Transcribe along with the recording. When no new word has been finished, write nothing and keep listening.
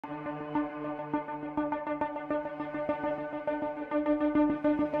Bruce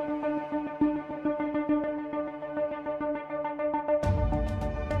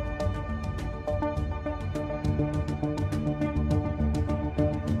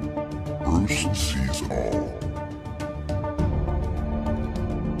sees it all.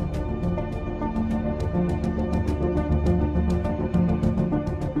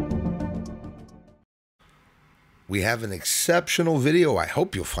 We have an exceptional video. I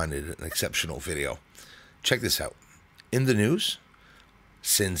hope you'll find it an exceptional video. Check this out. In the news,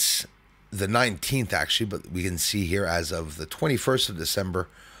 since the 19th actually, but we can see here as of the 21st of December,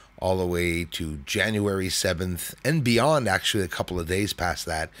 all the way to January 7th and beyond, actually a couple of days past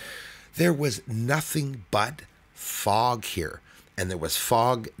that, there was nothing but fog here. And there was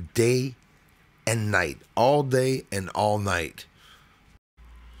fog day and night, all day and all night.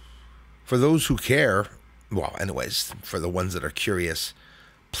 For those who care, well, anyways, for the ones that are curious,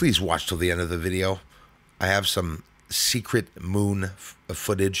 please watch till the end of the video. I have some secret moon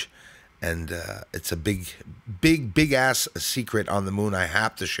footage, and it's a big ass secret on the moon. I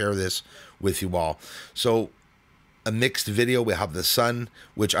have to share this with you all. So a mixed video. We have the sun,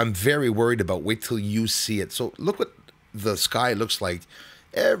 which I'm very worried about. Wait till you see it. So look what the sky looks like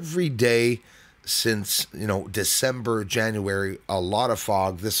every day since, December, January. A lot of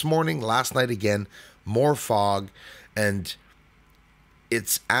fog. This morning, last night again, more fog, and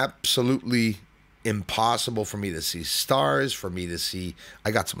it's absolutely impossible for me to see stars, for me to see, I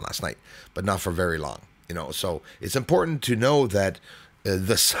got some last night, but not for very long, so it's important to know that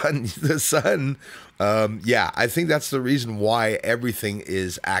the sun, I think that's the reason why everything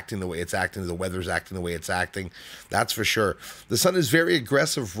is acting the way it's acting, the weather's acting the way it's acting, that's for sure. The sun is very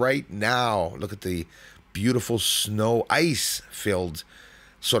aggressive right now. Look at the beautiful snow, ice filled,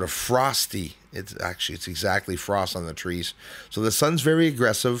 sort of frosty. It's exactly frost on the trees. So the sun's very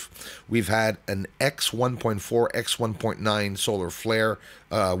aggressive. We've had an X1.4, X1.9 solar flare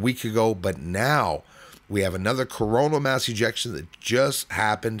a week ago, but now we have another coronal mass ejection that just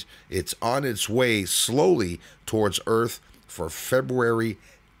happened. It's on its way slowly towards Earth for February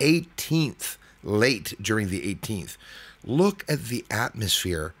 18th, late during the 18th. Look at the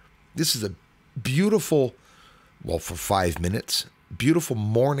atmosphere. This is a beautiful, well, for 5 minutes, beautiful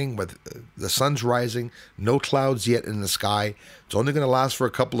morning with the sun's rising, no clouds yet in the sky. It's only going to last for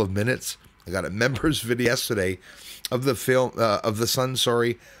a couple of minutes. I got a members video yesterday of the film of the sun,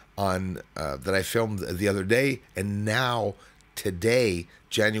 on that I filmed the other day, and now today,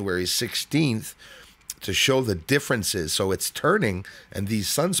 January 16th, to show the differences. So it's turning, and these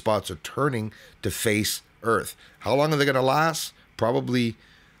sunspots are turning to face Earth. How long are they going to last? Probably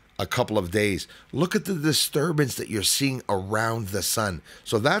a couple of days. Look at the disturbance that you're seeing around the sun.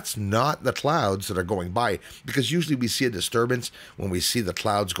 So that's not the clouds that are going by, because usually we see a disturbance when we see the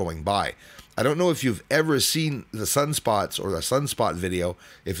clouds going by. I don't know if you've ever seen the sunspots or the sunspot video.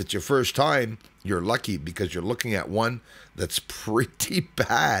 If it's your first time, you're lucky, because you're looking at one that's pretty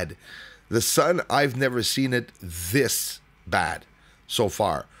bad. The sun, I've never seen it this bad so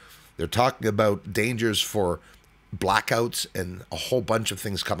far. They're talking about dangers for blackouts and a whole bunch of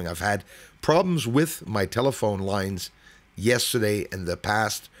things coming. I've had problems with my telephone lines yesterday and the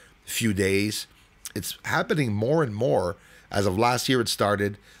past few days. It's happening more and more. As of last year, it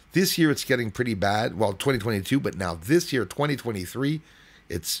started. This year, it's getting pretty bad. Well, 2022, but now this year, 2023,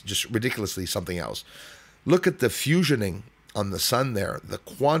 it's just ridiculously something else. Look at the fusioning on the sun there, the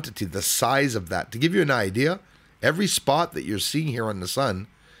quantity, the size of that. To give you an idea, every spot that you're seeing here on the sun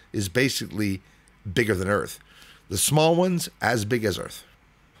is basically bigger than Earth. The small ones, as big as Earth.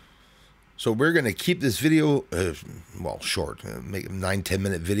 So we're going to keep this video, short, make a 9-10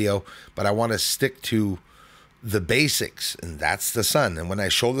 minute video, but I want to stick to the basics, and that's the sun. And when I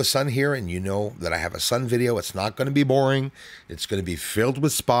show the sun here, and you know that I have a sun video, it's not going to be boring. It's going to be filled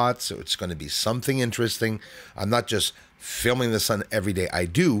with spots. So it's going to be something interesting. I'm not just filming the sun every day. I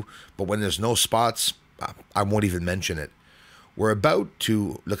do, but when there's no spots, I won't even mention it. We're about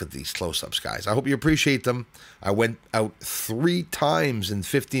to look at these close-ups, guys. I hope you appreciate them. I went out 3 times in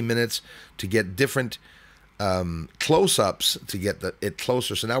 15 minutes to get different close-ups to get it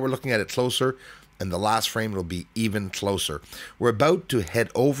closer. So now we're looking at it closer, and the last frame will be even closer. We're about to head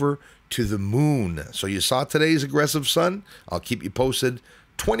over to the moon. So you saw today's aggressive sun. I'll keep you posted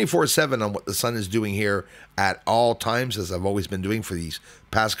 24/7 on what the sun is doing here at all times, as I've always been doing for these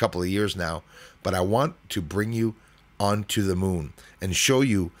past couple of years now. But I want to bring you onto the moon and show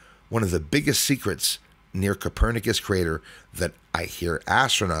you one of the biggest secrets near Copernicus crater that I hear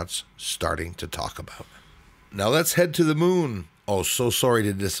astronauts starting to talk about. Now let's head to the moon. Oh, so sorry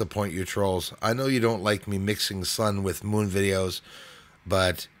to disappoint you, trolls. I know you don't like me mixing sun with moon videos.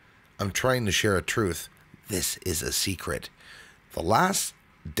 but I'm trying to share a truth. This is a secret. The last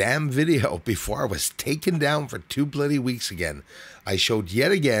damn video before I was taken down for 2 bloody weeks again, I showed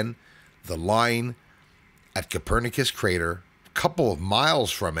yet again the line at Copernicus crater, a couple of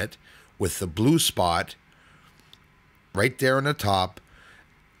miles from it, with the blue spot right there on the top.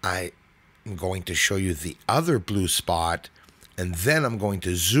 I am going to show you the other blue spot, and then I'm going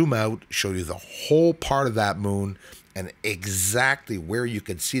to zoom out, show you the whole part of that moon and exactly where you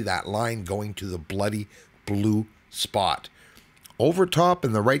can see that line going to the bloody blue spot. Over top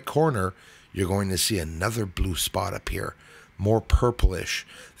in the right corner, you're going to see another blue spot appear, more purplish.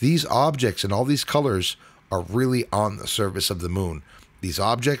 These objects in all these colors are really on the surface of the moon. These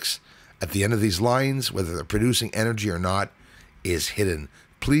objects at the end of these lines, whether they're producing energy or not, is hidden.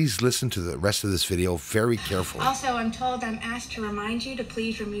 Please listen to the rest of this video very carefully. Also, I'm told I'm asked to remind you to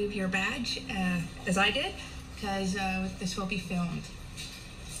please remove your badge, as I did, because this will be filmed.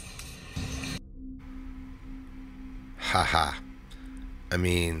 Haha. I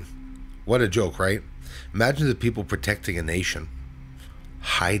mean, what a joke, right? Imagine the people protecting a nation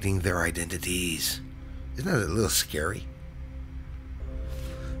hiding their identities. Isn't that a little scary?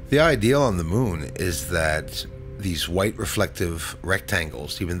 The ideal on the moon is that these white reflective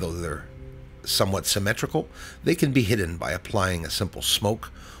rectangles, even though they're somewhat symmetrical, they can be hidden by applying a simple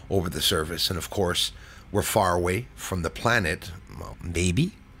smoke over the surface. And of course, we're far away from the planet, well,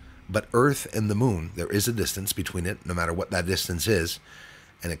 maybe, but Earth and the moon, there is a distance between it, no matter what that distance is.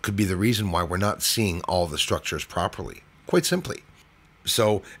 And it could be the reason why we're not seeing all the structures properly, quite simply.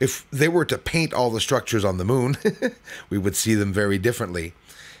 So if they were to paint all the structures on the moon, we would see them very differently.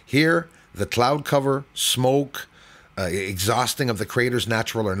 Here, the cloud cover, smoke, exhausting of the craters,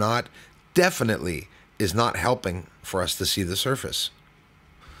 natural or not, definitely is not helping for us to see the surface.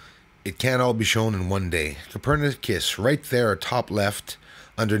 It can't all be shown in one day. Copernicus, right there, top left,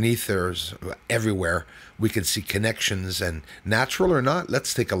 underneath there's everywhere. We can see connections, and natural or not,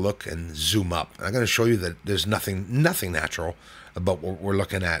 let's take a look and zoom up. I'm going to show you that there's nothing natural about what we're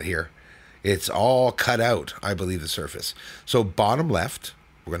looking at here. It's all cut out, I believe, the surface. So bottom left,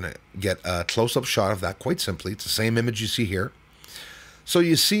 we're going to get a close-up shot of that quite simply. It's the same image you see here. So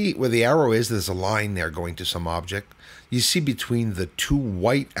you see where the arrow is, there's a line there going to some object. You see between the two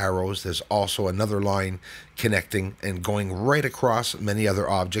white arrows, there's also another line connecting and going right across many other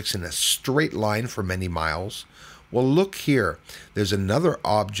objects in a straight line for many miles. Well, look here. There's another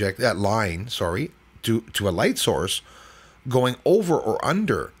object, that line, sorry, to a light source going over or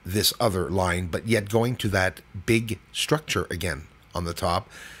under this other line, but yet going to that big structure again on the top,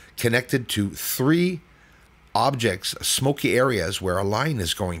 connected to 3 objects, smoky areas where a line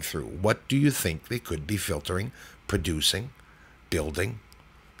is going through. What do you think they could be filtering, producing, building?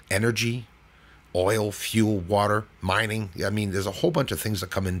 Energy, oil, fuel, water, mining. I mean, there's a whole bunch of things that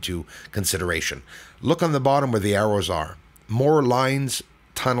come into consideration. Look on the bottom where the arrows are. More lines,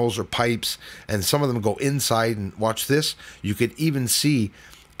 tunnels or pipes, and some of them go inside. And watch this. You could even see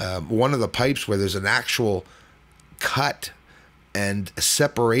one of the pipes where there's an actual cut and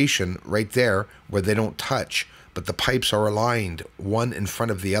separation right there where they don't touch, but the pipes are aligned one in front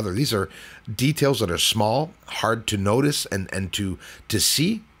of the other. These are details that are small, hard to notice and to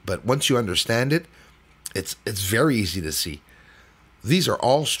see, but once you understand it, it's very easy to see. These are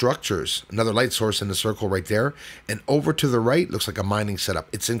all structures. Another light source in the circle right there, and over to the right looks like a mining setup.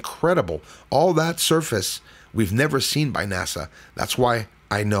 It's incredible. All that surface we've never seen by NASA. That's why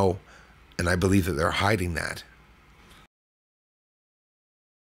I know and I believe that they're hiding that.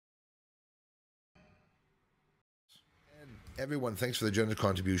 Everyone, thanks for the generous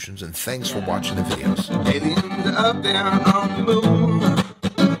contributions, and thanks for watching the videos. Aliens are up there on the moon.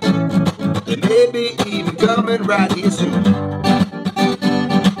 They may be even coming right here soon.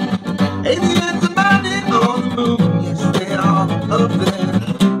 Aliens are mining on the moon. Yes, they are up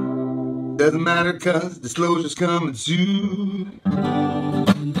there. Doesn't matter, cause disclosure's coming soon.